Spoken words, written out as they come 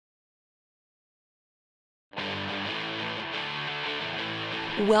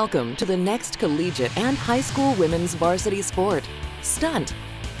Welcome to the next collegiate and high school women's varsity sport, STUNT.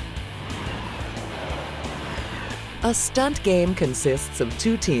 A stunt game consists of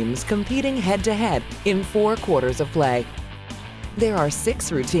two teams competing head-to-head in 4 quarters of play. There are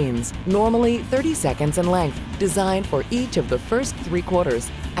 6 routines, normally 30 seconds in length, designed for each of the first 3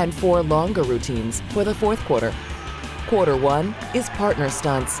 quarters, and 4 longer routines for the 4th quarter. Quarter 1 is partner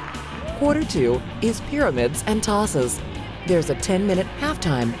stunts. Quarter 2 is pyramids and tosses. There's a 10-minute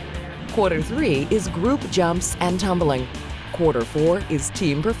halftime. Quarter 3 is group jumps and tumbling. Quarter 4 is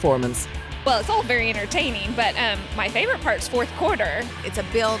team performance. Well, it's all very entertaining, but my favorite part's 4th quarter. It's a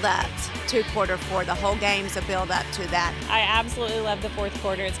build-up to quarter 4. The whole game's a build-up to that. I absolutely love the 4th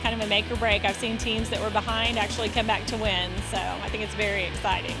quarter. It's kind of a make or break. I've seen teams that were behind actually come back to win, so I think it's very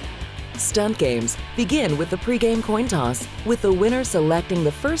exciting. Stunt games begin with the pregame coin toss, with the winner selecting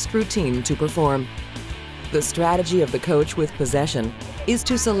the first routine to perform. The strategy of the coach with possession is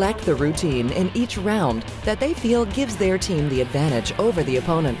to select the routine in each round that they feel gives their team the advantage over the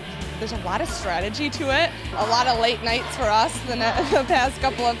opponent. There's a lot of strategy to it, a lot of late nights for us the past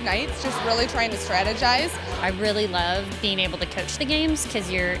couple of nights, just really trying to strategize. I really love being able to coach the games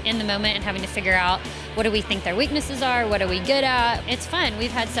because you're in the moment and having to figure out what do we think their weaknesses are, what are we good at. It's fun. We've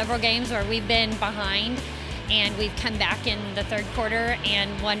had several games where we've been behind and we've come back in the 3rd quarter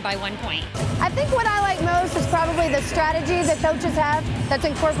and won by 1 point. I think what I like most is probably the strategy that coaches have that's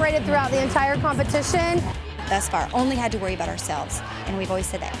incorporated throughout the entire competition. Thus far, only had to worry about ourselves, and we've always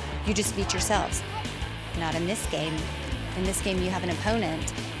said that. You just beat yourselves. Not in this game. In this game, you have an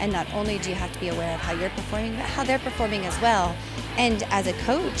opponent, and not only do you have to be aware of how you're performing, but how they're performing as well. And as a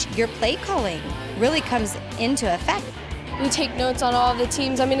coach, your play calling really comes into effect. We take notes on all of the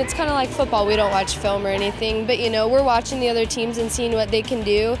teams. I mean, it's kind of like football. We don't watch film or anything, but we're watching the other teams and seeing what they can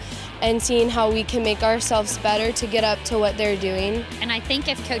do and seeing how we can make ourselves better to get up to what they're doing. And I think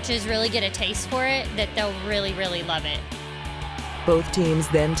if coaches really get a taste for it, that they'll really, really love it. Both teams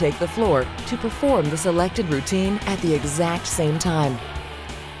then take the floor to perform the selected routine at the exact same time.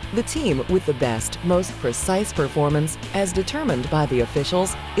 The team with the best, most precise performance, as determined by the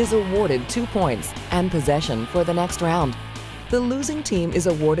officials, is awarded 2 points and possession for the next round. The losing team is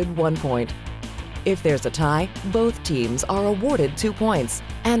awarded 1 point. If there's a tie, both teams are awarded 2 points,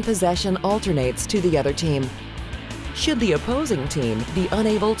 and possession alternates to the other team. Should the opposing team be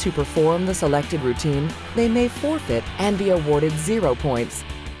unable to perform the selected routine, they may forfeit and be awarded 0 points.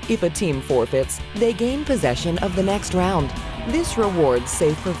 If a team forfeits, they gain possession of the next round. This rewards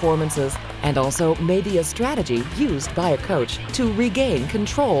safe performances and also may be a strategy used by a coach to regain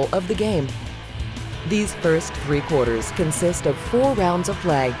control of the game. These first 3 quarters consist of 4 rounds of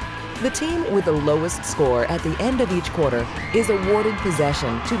play. The team with the lowest score at the end of each quarter is awarded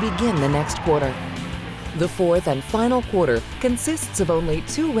possession to begin the next quarter. The 4th and final quarter consists of only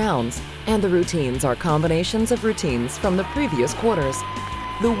 2 rounds, and the routines are combinations of routines from the previous quarters.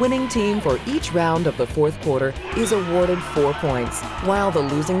 The winning team for each round of the 4th quarter is awarded 4 points, while the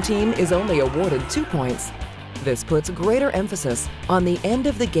losing team is only awarded 2 points. This puts greater emphasis on the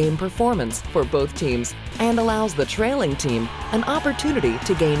end-of-the-game performance for both teams and allows the trailing team an opportunity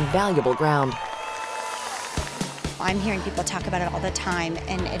to gain valuable ground. I'm hearing people talk about it all the time,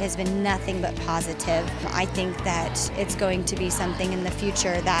 and it has been nothing but positive. I think that it's going to be something in the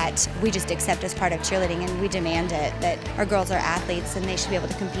future that we just accept as part of cheerleading, and we demand it, that our girls are athletes and they should be able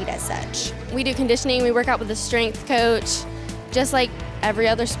to compete as such. We do conditioning, we work out with a strength coach, just like every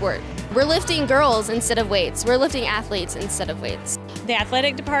other sport. We're lifting girls instead of weights. We're lifting athletes instead of weights. The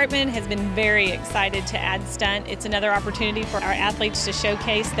athletic department has been very excited to add stunt. It's another opportunity for our athletes to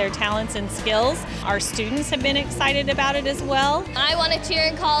showcase their talents and skills. Our students have been excited about it as well. I want to cheer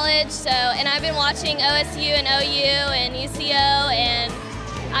in college, and I've been watching OSU and OU and UCO, and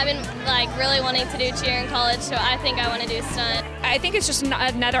I've been really wanting to do cheer in college, so I think I want to do stunt. I think it's just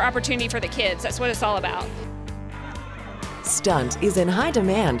another opportunity for the kids. That's what it's all about. Stunt is in high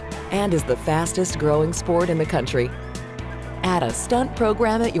demand and is the fastest growing sport in the country. Add a stunt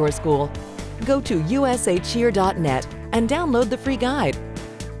program at your school. Go to usacheer.net and download the free guide.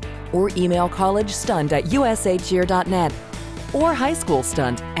 Or email collegestunt@usacheer.net or high school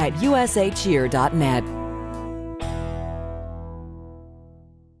stunt@usacheer.net.